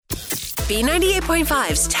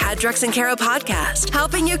B98.5's Tad, Drex, and Kara podcast,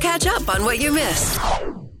 helping you catch up on what you missed.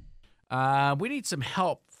 We need some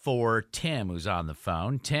help for Tim, who's on the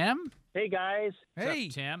phone. Tim? Hey, guys. Hey,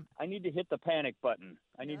 Tim. I need to hit the panic button.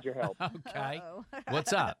 I need your help. Okay.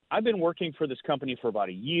 What's up? I've been working for this company for about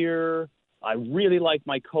a year. I really like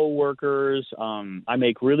my coworkers. I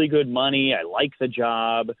make really good money. I like the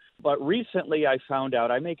job. But recently I found out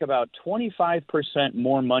I make about 25%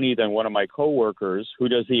 more money than one of my coworkers who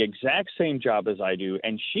does the exact same job as I do,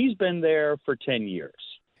 and she's been there for 10 years.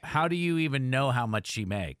 How do you even know how much she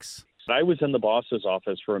makes? I was in the boss's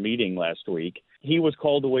office for a meeting last week. He was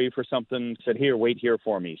called away for something, said, "Here, wait here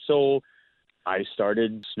for me." So I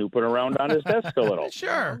started snooping around on his desk a little.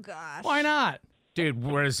 Sure. Oh, gosh. Why not? Dude,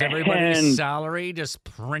 was everybody's And- salary just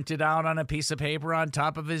printed out on a piece of paper on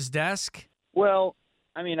top of his desk? Well,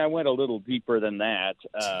 I mean, I went a little deeper than that.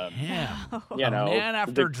 Yeah. You know, Man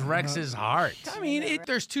after the- Drex's heart. I mean,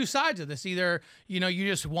 there's two sides of this. Either, you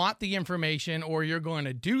just want the information or you're going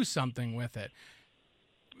to do something with it.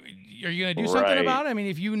 Are you going to do something Right. about it? I mean,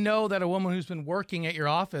 if you know that a woman who's been working at your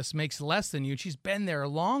office makes less than you, she's been there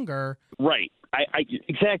longer. Right. I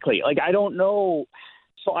exactly. Like, I don't know.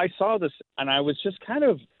 So I saw this, and I was just kind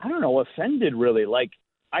of, I don't know, offended, really. Like,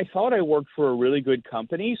 I thought I worked for a really good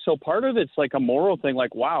company. So part of it's like a moral thing,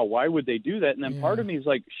 like, wow, why would they do that? And then part of me is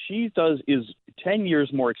like, is 10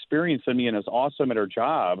 years more experience than me and is awesome at her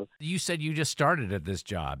job. You said you just started at this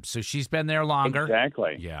job, so she's been there longer.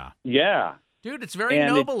 Exactly. Yeah. Yeah. Dude, it's very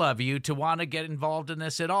And noble of you to want to get involved in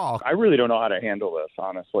this at all. I really don't know how to handle this,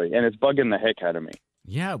 honestly. And it's bugging the heck out of me.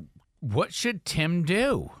 Yeah. What should Tim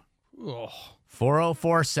do? Ugh.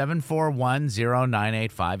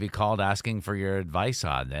 404-741-0985. He called asking for your advice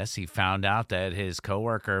on this. He found out that his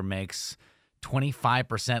coworker makes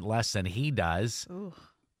 25% less than he does. Ooh.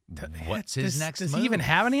 What's his next Does move? he even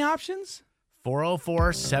have any options?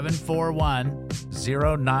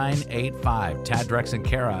 404-741-0985. Tad, Drex, and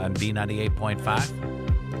Kara on B98.5.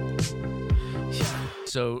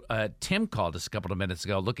 So Tim called us a couple of minutes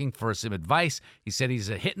ago looking for some advice. He said he's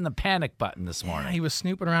hitting the panic button this morning. He was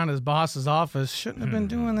snooping around his boss's office. Shouldn't have been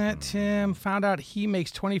doing that, Tim. Found out he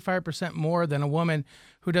makes 25% more than a woman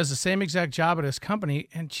who does the same exact job at his company,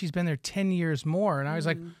 and she's been there 10 years more. And I was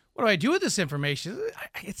like, what do I do with this information?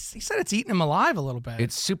 He said it's eating him alive a little bit.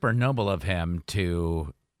 It's super noble of him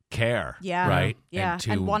to care, Yeah. right? Yeah. And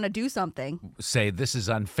to And want to do something. say, this is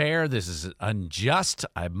unfair, this is unjust,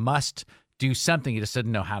 I must do something. He just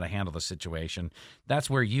didn't know how to handle the situation. That's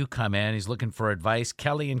where you come in. He's looking for advice.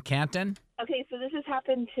 Kelly in Canton? Okay, so this has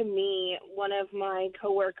happened to me. One of my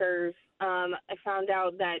coworkers, I found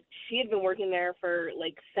out that she had been working there for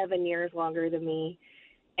like 7 years longer than me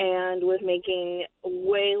and was making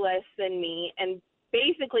way less than me. And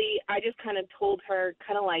basically, I just kind of told her,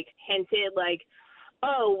 kind of like hinted like,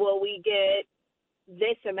 oh, well, we get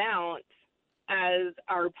this amount as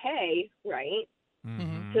our pay, right?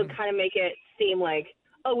 To kind of make it seem like,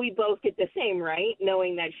 oh, we both get the same, right?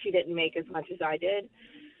 Knowing that she didn't make as much as I did.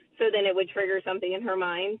 So then it would trigger something in her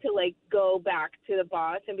mind to like go back to the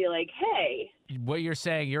boss and be like, hey. What you're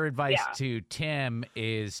saying, your advice to Tim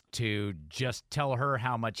is to just tell her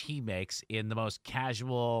how much he makes in the most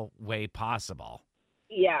casual way possible.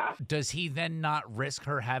 Yeah. Does he then not risk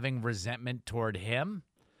her having resentment toward him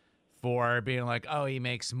for being like, oh, he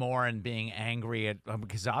makes more, and being angry at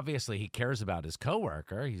because obviously he cares about his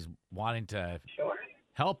coworker. He's wanting to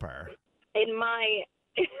help her. In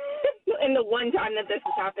the one time that this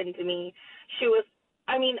has happened to me, she was,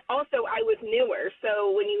 also I was newer.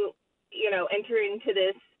 So when you enter into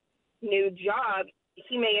this new job,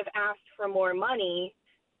 he may have asked for more money,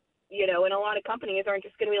 and a lot of companies aren't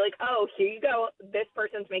just going to be like, oh, here you go. This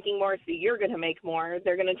person's making more, so you're going to make more.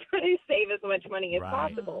 They're going to try to save as much money as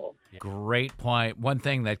possible. Great point. One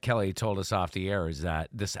thing that Kelly told us off the air is that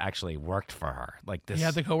this actually worked for her. Like this,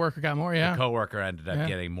 the coworker got more, the coworker ended up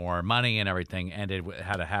getting more money, and everything had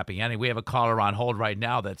a happy ending. We have a caller on hold right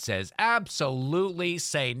now that says, absolutely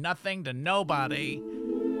say nothing to nobody.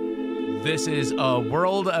 This is a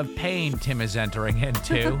world of pain Tim is entering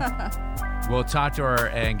into. We'll talk to her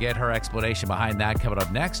and get her explanation behind that coming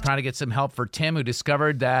up next. Trying to get some help for Tim, who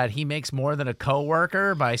discovered that he makes more than a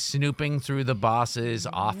coworker by snooping through the boss's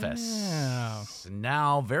office. Yeah.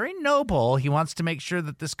 Now, very noble. He wants to make sure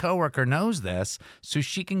that this coworker knows this so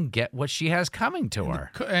she can get what she has coming to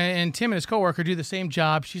her. And Tim and his coworker do the same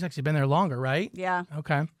job. She's actually been there longer, right? Yeah.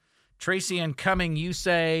 Okay. Tracy and Cumming, you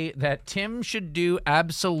say that Tim should do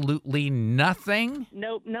absolutely nothing?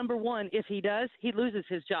 Nope. Number one, if he does, he loses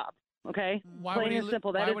his job. Okay? Why Plain would he, and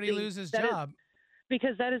simple. That why is would he the- lose his that is- job?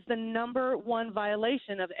 because that is the number one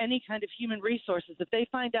violation of any kind of human resources. If they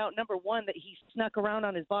find out, number one, that he snuck around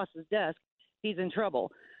on his boss's desk, he's in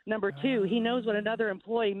trouble. Number two, he knows what another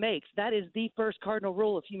employee makes. That is the first cardinal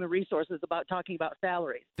rule of human resources about talking about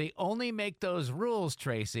salaries. They only make those rules,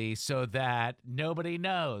 Tracy, so that nobody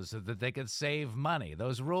knows, so that they can save money.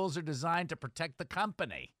 Those rules are designed to protect the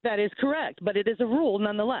company. That is correct, but it is a rule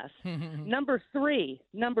nonetheless. Number three,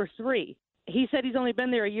 he said he's only been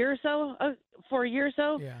there for a year or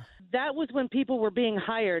so. Yeah. That was when people were being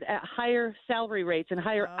hired at higher salary rates and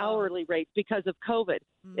higher hourly rates because of COVID.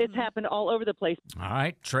 It's happened all over the place. All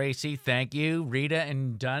right, Tracy, thank you. Rita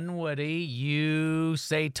and Dunwoody, you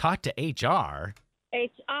say talk to HR.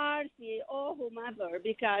 HR, CEO, whomever,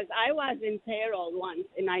 because I was in payroll once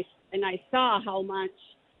and I saw how much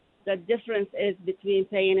the difference is between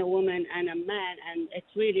paying a woman and a man, and it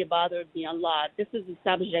really bothered me a lot. This is a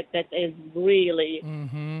subject that is really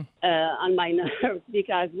on my nerves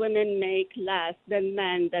because women make less than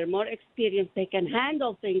men. They're more experienced. They can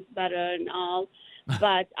handle things better and all,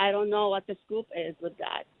 but I don't know what the scoop is with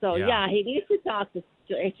that. So, yeah he needs to talk to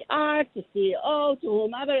HR, to CEO, to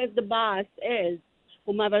whomever the boss is,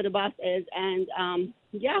 and,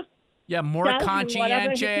 Yeah, more Tell him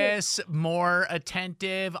conscientious, more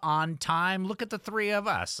attentive, on time. Look at the three of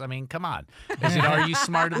us. I mean, come on. Is it Are You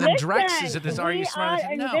Smarter Than Drex? Is it this Are You Smarter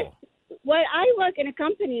Than... No. Well, I work in a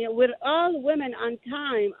company with all women on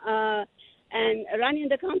time and running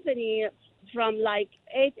the company from like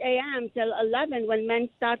 8 a.m. till 11 when men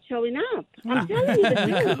start showing up. I'm telling you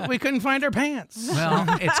the truth. We couldn't find our pants.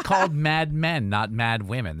 Well, it's called Mad Men, not Mad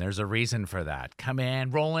Women. There's a reason for that. Come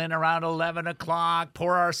in, roll in around 11 o'clock,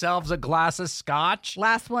 pour ourselves a glass of scotch.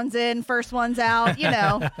 Last one's in, first one's out, you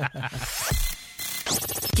know.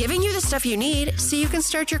 Giving you the stuff you need so you can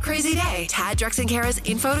start your crazy day. Tad, Drex, and Kara's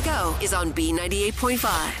Info to Go is on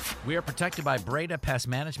B98.5. We are protected by Breda Pest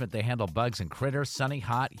Management. They handle bugs and critters. Sunny,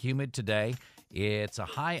 hot, humid today. It's a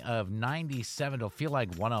high of 97. It'll feel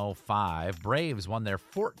like 105. Braves won their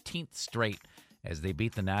 14th straight as they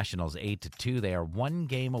beat the Nationals 8-2. They are one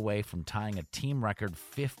game away from tying a team record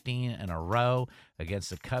 15 in a row against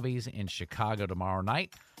the Cubbies in Chicago tomorrow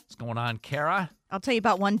night. What's going on, Kara? I'll tell you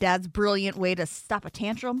about one dad's brilliant way to stop a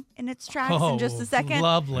tantrum in its tracks in just a second.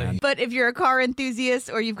 Lovely. But if you're a car enthusiast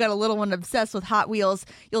or you've got a little one obsessed with Hot Wheels,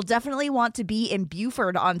 you'll definitely want to be in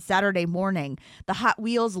Buford on Saturday morning. The Hot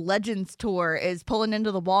Wheels Legends Tour is pulling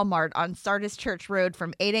into the Walmart on Sardis Church Road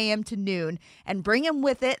from 8 a.m. to noon and bringing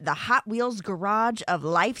with it the Hot Wheels Garage of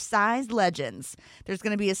life-size legends. There's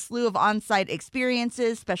going to be a slew of on-site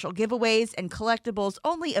experiences, special giveaways, and collectibles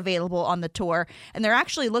only available on the tour. And they're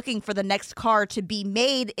actually looking for the next car to be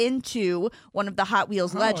made into one of the Hot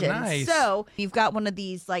Wheels legends. Nice. So you've got one of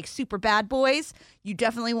these like super bad boys. You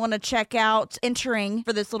definitely want to check out entering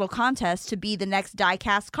for this little contest to be the next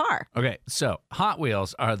die-cast car. Okay, so Hot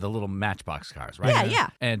Wheels are the little Matchbox cars, right? Yeah.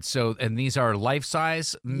 And these are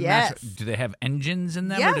life-size? Yes. Do they have engines in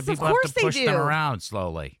them? Yes, or do of people have course to they push them do. around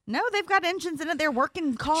slowly? No, they've got engines in it. They're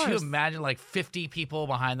working cars. Could you imagine like 50 people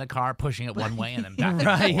behind the car pushing it one way and then back?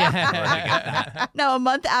 Right, yeah. Now, a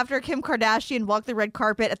month after Kim Kardashian walked the red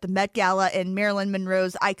carpet at the Met Gala in Marilyn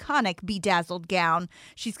Monroe's iconic bedazzled gown,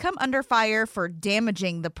 she's come under fire for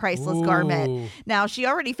damaging the priceless garment. Now, she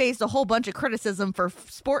already faced a whole bunch of criticism for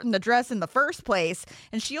sporting the dress in the first place,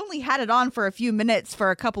 and she only had it on for a few minutes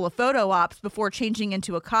for a couple of photo ops before changing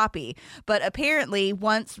into a copy. But apparently,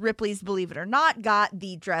 once Ripley's Believe It or Not got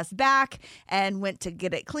the dress back and went to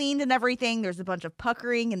get it cleaned and everything, there's a bunch of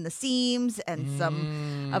puckering in the seams and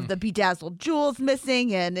some of the bedazzled jewels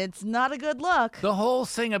missing, and it's not a good look. The whole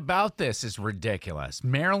thing about this is ridiculous.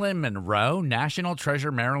 Marilyn Monroe, National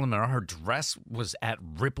Treasure Marilyn Monroe, her dress was at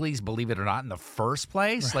Ripley's Believe It or Not in the first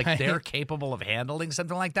place. Right. Like they're capable of handling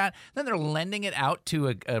something like that. Then they're lending it out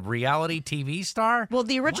to a reality TV star. Well,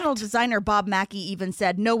 the original designer, Bob Mackie, even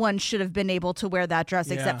said no one should have been able to wear that dress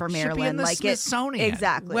except for Should be Marilyn. in the Smithsonian.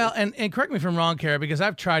 Exactly. Well, and correct me if I'm wrong, Kara, because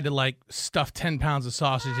I've tried to like stuff 10 pounds of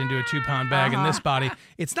sausage into a 2-pound bag in this body.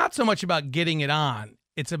 It's not so much about getting it on.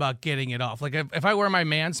 It's about getting it off. Like if I wear my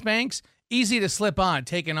man Spanx, easy to slip on.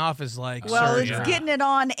 Taking off is like well, surgery. it's getting it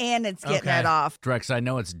on and it's getting it off. Drex, I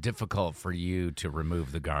know it's difficult for you to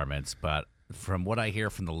remove the garments, but from what I hear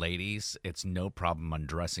from the ladies, it's no problem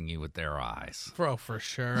undressing you with their eyes. Bro, for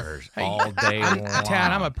sure. All day long.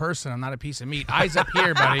 Tad, I'm a person. I'm not a piece of meat. Eyes up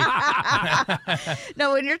here, buddy.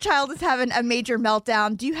 No, when your child is having a major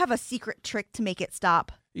meltdown, do you have a secret trick to make it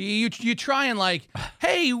stop? You try and like,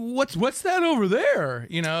 hey, what's that over there?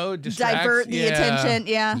 You know, distract, Divert the attention.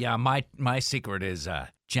 Yeah. Yeah, my secret is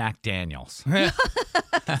Jack Daniels.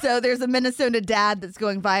 So there's a Minnesota dad that's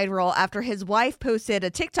going viral after his wife posted a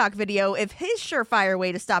TikTok video of his surefire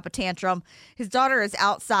way to stop a tantrum. His daughter is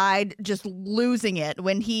outside just losing it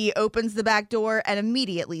when he opens the back door and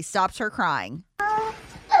immediately stops her crying.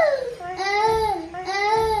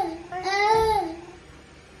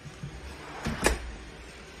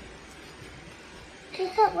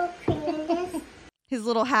 His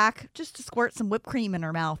little hack, just to squirt some whipped cream in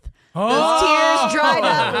her mouth. Those tears dried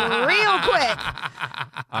up real quick.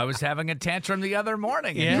 I was having a tantrum the other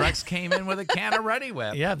morning, and Drex came in with a can of Ready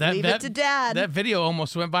Whip. Yeah, Leave it to Dad. That video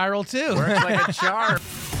almost went viral, too. Works like a charm.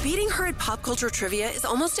 Beating her at pop culture trivia is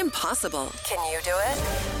almost impossible. Can you do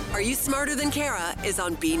it? Are You Smarter Than Kara is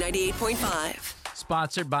on B98.5.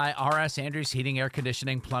 Sponsored by RS Andrews Heating, Air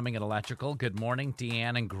Conditioning, Plumbing, and Electrical. Good morning,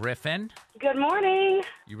 Deanne and Griffin. Good morning.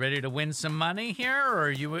 You ready to win some money here,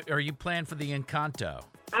 or are you playing for the Encanto?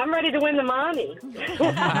 I'm ready to win the money.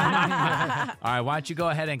 All right, why don't you go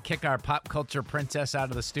ahead and kick our pop culture princess out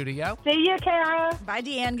of the studio? See you, Kara. Bye,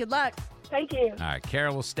 Deanne. Good luck. Thank you. All right,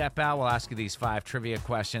 Kara will step out. We'll ask you these 5 trivia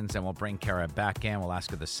questions, and we'll bring Kara back in. We'll ask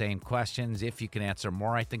her the same questions. If you can answer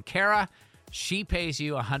more right than Kara, she pays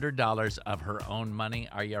you $100 of her own money.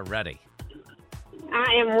 Are you ready?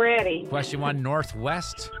 I am ready. Question 1,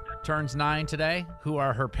 Northwest turns 9 today. Who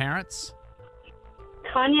are her parents?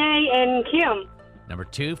 Kanye and Kim. Number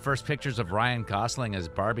 2, first pictures of Ryan Gosling as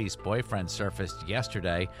Barbie's boyfriend surfaced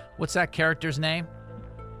yesterday. What's that character's name?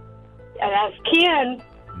 That's Ken.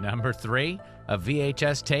 Number 3, a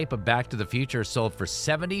VHS tape of Back to the Future sold for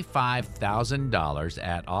 $75,000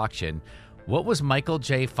 at auction. What was Michael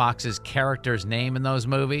J. Fox's character's name in those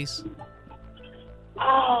movies?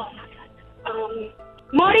 Oh,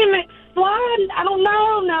 Marty McFly? I don't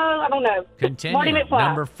know. No, I don't know. Continue. Marty McFly.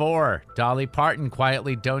 Number 4, Dolly Parton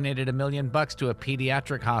quietly donated $1 million to a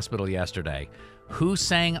pediatric hospital yesterday. Who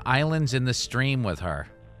sang Islands in the Stream with her?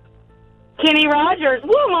 Kenny Rogers.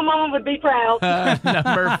 Woo, my mama would be proud.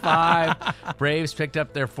 Number 5, Braves picked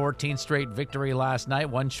up their 14th straight victory last night,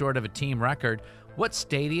 one short of a team record. What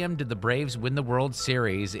stadium did the Braves win the World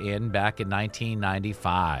Series in back in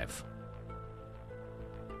 1995?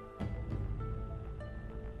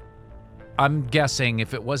 I'm guessing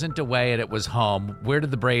if it wasn't away and it was home, where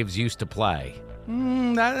did the Braves used to play?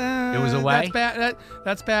 It was away?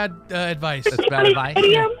 That's bad advice. That's bad advice?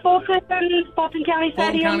 Stadium, Fulton County Stadium.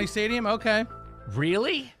 Fulton County Stadium? Okay.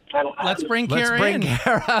 Really? Let's bring Let's Kara bring in.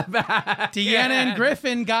 Kara back. Deanna and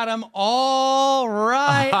Griffin got them all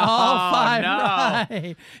right. All 5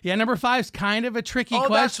 right. Yeah, number 5's kind of a tricky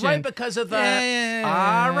question. That's right, because of the...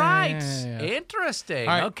 All right. Interesting.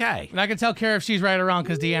 All right. Okay. And I can tell Kara if she's right or wrong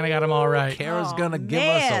because Deanna got them all right. Kara's going to give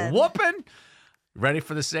us a whooping. Ready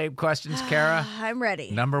for the same questions, Kara? I'm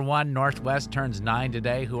ready. Number 1, Northwest turns 9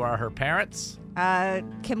 today. Who are her parents?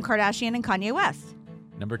 Kim Kardashian and Kanye West.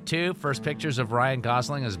 Number 2, first pictures of Ryan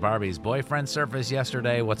Gosling as Barbie's boyfriend surfaced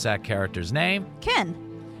yesterday. What's that character's name? Ken.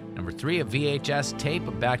 Number 3, a VHS tape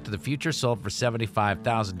of Back to the Future sold for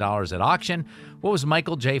 $75,000 at auction. What was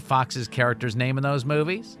Michael J. Fox's character's name in those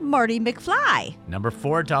movies? Marty McFly. Number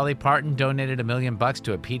 4, Dolly Parton donated $1 million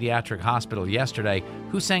to a pediatric hospital yesterday.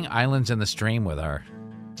 Who sang Islands in the Stream with her?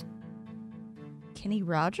 Kenny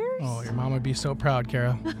Rogers? Oh, your mom would be so proud,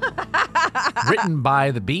 Kara. Written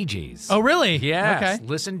by the Bee Gees. Oh, really? Yes. Okay.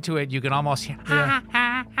 Listen to it. You can almost hear. Yeah.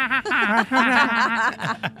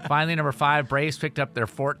 Finally, number 5, Braves picked up their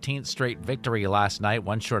 14th straight victory last night,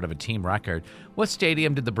 one short of a team record. What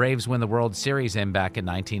stadium did the Braves win the World Series in back in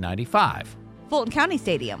 1995? Fulton County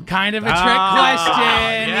Stadium. Kind of a trick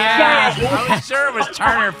question. Yeah. I was sure it was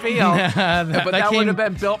Turner Field, that but that would have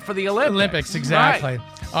been built for the Olympics. Olympics, exactly. Right.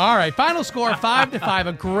 All right, final score 5-5.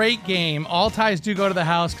 A great game. All ties do go to the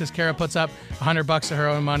house because Kara puts up $100 of her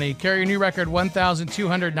own money. Kara, your new record: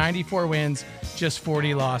 1,294 wins, just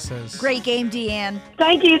 40 losses. Great game, Deanne.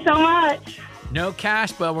 Thank you so much. No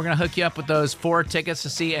cash, but we're going to hook you up with those 4 tickets to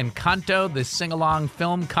see Encanto, the sing-along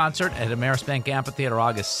film concert at Amerisbank Amphitheater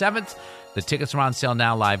August 7th. The tickets are on sale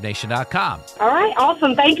now, livenation.com. All right,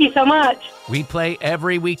 awesome. Thank you so much. We play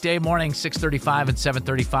every weekday morning, 6:35 and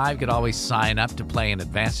 7:35. You can always sign up to play in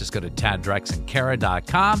advance. Just go to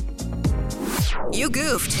TadDrexandKara.com. You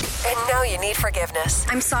goofed, and now you need forgiveness.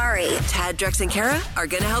 I'm sorry. Tad, Drex, and Kara are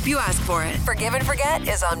going to help you ask for it. Forgive and Forget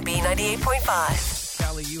is on B98.5.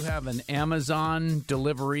 Callie, you have an Amazon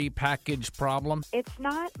delivery package problem? It's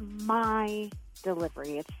not my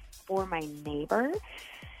delivery. It's for my neighbor.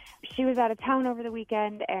 She was out of town over the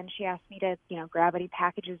weekend, and she asked me to, grab any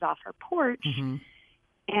packages off her porch. Mm-hmm.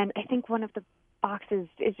 And I think one of the boxes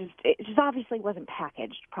it just obviously wasn't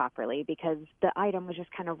packaged properly because the item was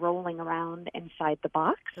just kind of rolling around inside the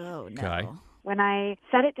box. Oh, no. Okay. When I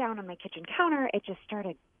set it down on my kitchen counter, it just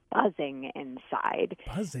started buzzing inside.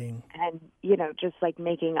 Buzzing? And, just like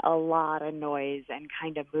making a lot of noise and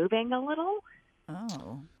kind of moving a little.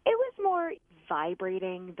 Oh. It was more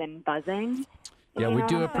vibrating than buzzing. Yeah, we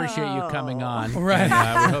do appreciate you coming on. Right.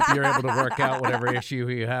 And, we hope you're able to work out whatever issue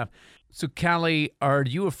you have. So, Callie, are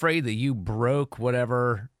you afraid that you broke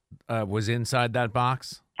whatever was inside that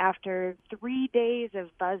box? After 3 days of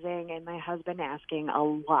buzzing and my husband asking a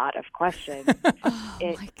lot of questions,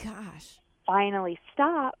 My gosh. finally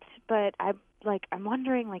stopped. But I'm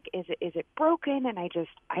wondering, is it broken? And I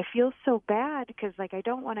feel so bad because I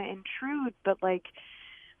don't want to intrude, but I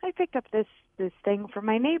picked up this thing from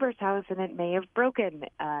my neighbor's house and it may have broken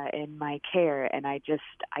in my care, and I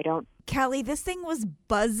don't. Callie, this thing was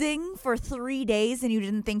buzzing for 3 days and you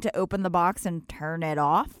didn't think to open the box and turn it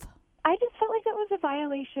off? I just felt like that was a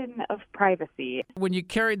violation of privacy. When you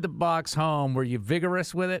carried the box home, were you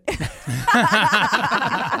vigorous with it?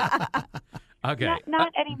 Okay.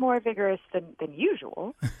 Not any more vigorous than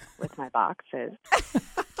usual with my boxes.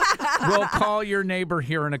 We'll call your neighbor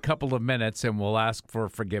here in a couple of minutes and we'll ask for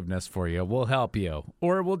forgiveness for you. We'll help you.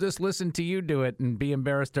 Or we'll just listen to you do it and be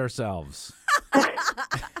embarrassed ourselves.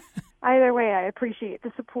 Either way, I appreciate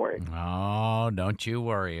the support. Oh, don't you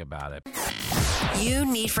worry about it. You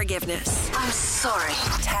need forgiveness. I'm sorry.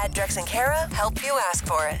 Tad, Drex, and Kara help you ask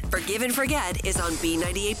for it. Forgive and Forget is on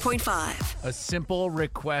B98.5. A simple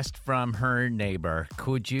request from her neighbor.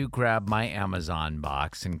 Could you grab my Amazon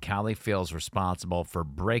box? And Callie feels responsible for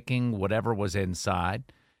breaking whatever was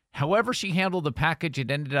inside. However she handled the package, it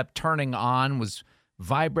ended up turning on, was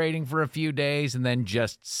vibrating for a few days, and then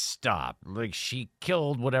just stopped. Like she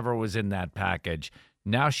killed whatever was in that package.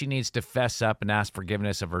 Now she needs to fess up and ask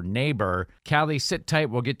forgiveness of her neighbor. Callie, sit tight.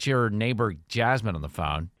 We'll get your neighbor, Jasmine, on the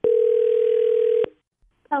phone.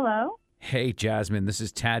 Hello? Hey, Jasmine. This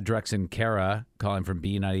is Tad, Drex, and Kara calling from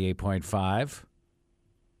B98.5.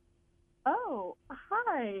 Oh,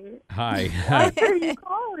 hi. Hi. Why are you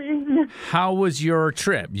calling? How was your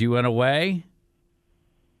trip? You went away?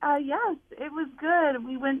 Yes, it was good.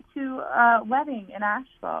 We went to a wedding in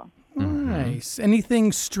Asheville. Nice.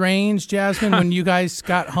 Anything strange, Jasmine, when you guys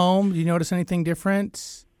got home? Did you notice anything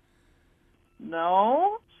different?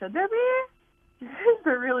 No? Should there be?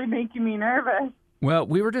 They're really making me nervous. Well,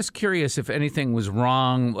 we were just curious if anything was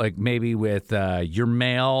wrong, like maybe with your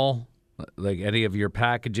mail, like any of your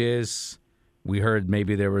packages. We heard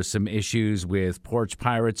maybe there were some issues with porch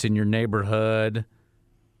pirates in your neighborhood.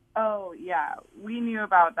 Oh, yeah. We knew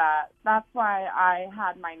about that. That's why I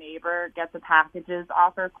had my neighbor get the packages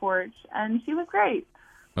off her porch, and she was great.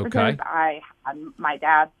 Okay. Because I had my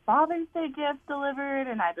dad's Father's Day gift delivered,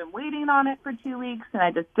 and I've been waiting on it for 2 weeks, and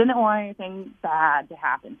I just didn't want anything bad to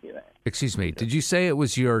happen to it. Excuse me. Did you say it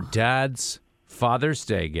was your dad's Father's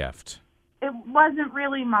Day gift? It wasn't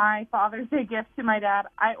really my Father's Day gift to my dad.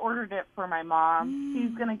 I ordered it for my mom.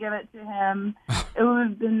 She's going to give it to him. It would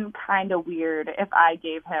have been kind of weird if I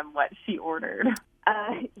gave him what she ordered.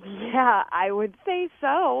 Yeah, I would say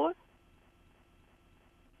so.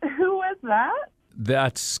 Who was that?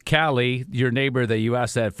 That's Callie, your neighbor that you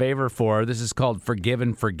asked that favor for. This is called Forgive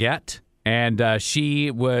and Forget. And she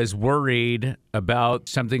was worried about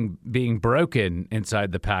something being broken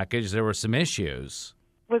inside the package. There were some issues.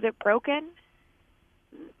 Was it broken?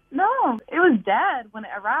 No, it was dead when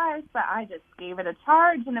it arrived, but I just gave it a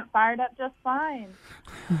charge and it fired up just fine.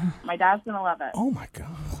 My dad's going to love it. Oh, my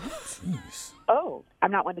God. Jeez. Oh,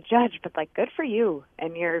 I'm not one to judge, but good for you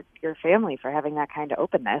and your family for having that kind of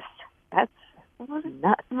openness. That's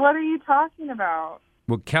nuts. What are you talking about?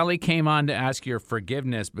 Well, Kelly came on to ask your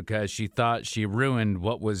forgiveness because she thought she ruined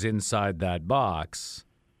what was inside that box.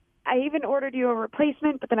 I even ordered you a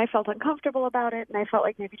replacement, but then I felt uncomfortable about it, and I felt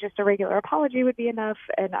like maybe just a regular apology would be enough.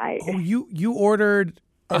 And Oh, you ordered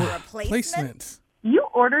a replacement? You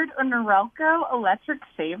ordered a Norelco electric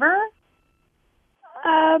shaver?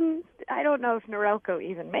 I don't know if Norelco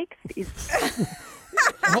even makes these.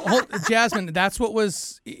 Jasmine, that's what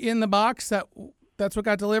was in the box? That's what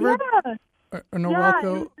got delivered? Yeah. A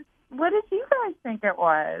Norelco? Yeah, what did you guys think it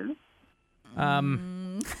was?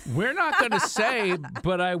 We're not going to say,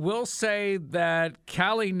 but I will say that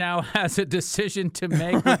Callie now has a decision to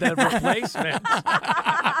make with that replacement.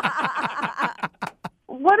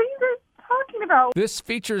 What are you guys talking about? This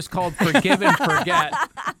feature is called Forgive and Forget.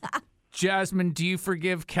 Jasmine, do you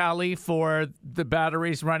forgive Callie for the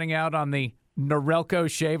batteries running out on the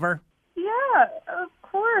Norelco shaver? Yeah, of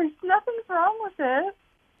course. Nothing's wrong with it.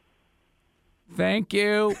 Thank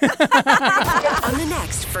you. On the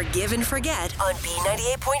next Forgive and Forget on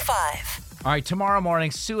B98.5. All right, tomorrow morning,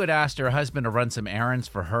 Sue had asked her husband to run some errands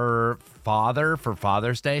for her father for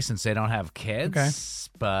Father's Day since they don't have kids. Okay.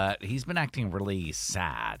 But he's been acting really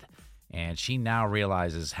sad. And she now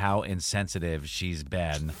realizes how insensitive she's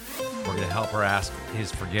been. We're going to help her ask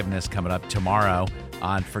his forgiveness coming up tomorrow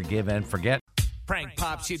on Forgive and Forget. Prank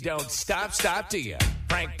pops, you don't stop, do you?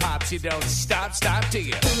 Prank pops, you don't stop, do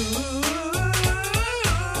you? Ooh,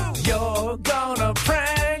 you're gonna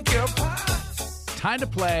prank your pops. Time to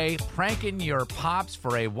play Pranking Your Pops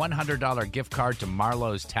for a $100 gift card to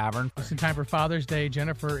Marlowe's Tavern. Just in time for Father's Day,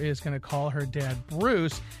 Jennifer is going to call her dad,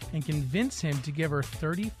 Bruce, and convince him to give her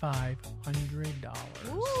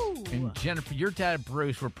 $3,500. And Jennifer, your dad,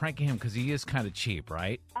 Bruce, we're pranking him because he is kind of cheap,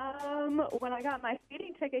 right? When I got my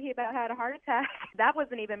speeding ticket, he about had a heart attack. That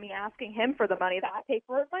wasn't even me asking him for the money. That I paid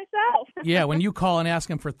for it myself. Yeah, when you call and ask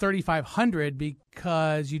him for $3,500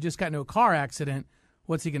 because you just got into a car accident,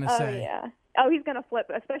 what's he going to say? Oh, yeah. Oh, he's going to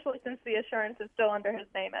flip, especially since the assurance is still under his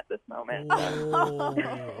name at this moment. All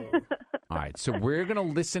right, so we're going to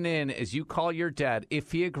listen in as you call your dad.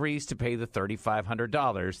 If he agrees to pay the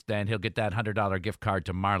 $3,500, then he'll get that $100 gift card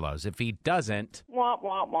to Marlowe's. If he doesn't... Womp,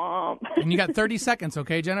 womp, womp. And you got 30 seconds,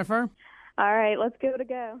 okay, Jennifer? All right, let's give it a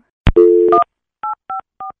go.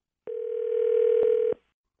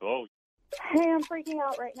 Hello. Hey, I'm freaking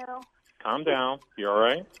out right now. Calm down. You all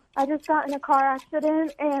right? I just got in a car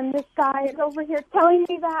accident, and this guy is over here telling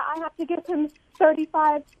me that I have to give him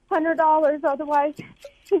 $3,500, otherwise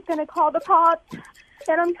he's going to call the cops.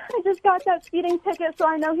 And I just got that speeding ticket, so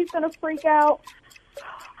I know he's going to freak out.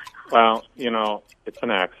 Well, it's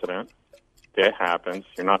an accident. It happens.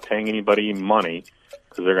 You're not paying anybody money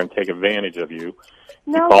because they're going to take advantage of you.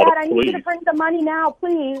 No, call Dad, the I need you to bring the money now,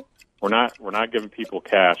 please. We're not giving people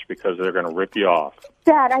cash because they're going to rip you off.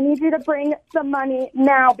 Dad, I need you to bring the money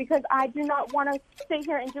now because I do not want to sit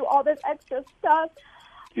here and do all this extra stuff.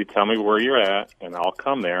 You tell me where you're at, and I'll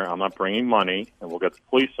come there. I'm not bringing money, and we'll get the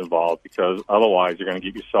police involved because otherwise you're going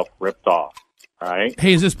to get yourself ripped off. All right?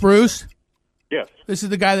 Hey, is this Bruce? Yes. This is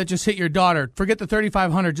the guy that just hit your daughter. Forget the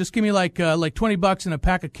 $3,500. Just give me like $20 and a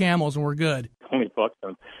pack of Camels, and we're good. $20.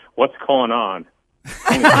 And what's going on?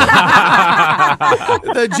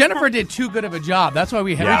 Jennifer did too good of a job. That's why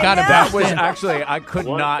we got to That was actually, I could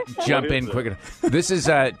not jump in quick enough. This is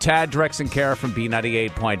Tad, Drex, and Kara from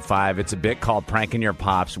B98.5. It's a bit called Pranking Your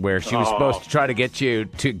Pops, where she was supposed to try to get you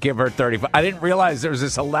to give her 35. I didn't realize there was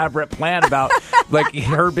this elaborate plan about like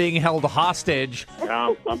her being held hostage.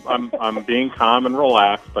 Yeah, I'm being calm and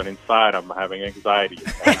relaxed, but inside I'm having anxiety.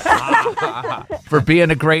 For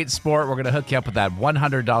being a great sport, we're going to hook you up with that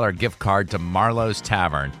 $100 gift card to Marlowe's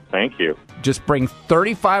Tavern. Thank you. Just bring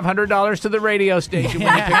 $3,500 to the radio station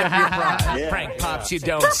when you pick up your prize. Yeah. Prank pops, you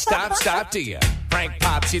don't stop, do you? Prank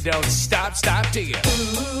pops, you don't stop, do you?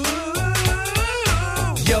 Ooh,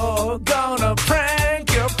 you're gonna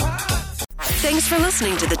prank your pops. Thanks for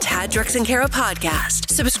listening to the Tad, Drex, and Kara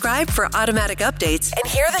podcast. Subscribe for automatic updates and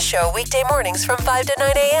hear the show weekday mornings from 5 to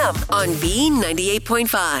 9 a.m. on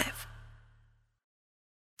B98.5.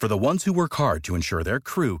 For the ones who work hard to ensure their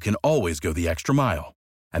crew can always go the extra mile,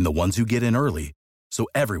 and the ones who get in early so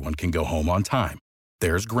everyone can go home on time,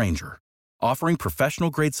 there's Grainger, offering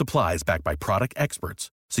professional-grade supplies backed by product experts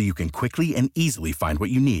so you can quickly and easily find what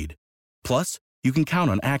you need. Plus, you can count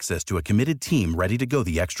on access to a committed team ready to go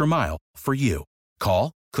the extra mile for you.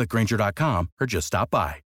 Call, click Grainger.com, or just stop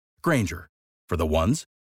by. Grainger, for the ones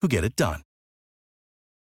who get it done.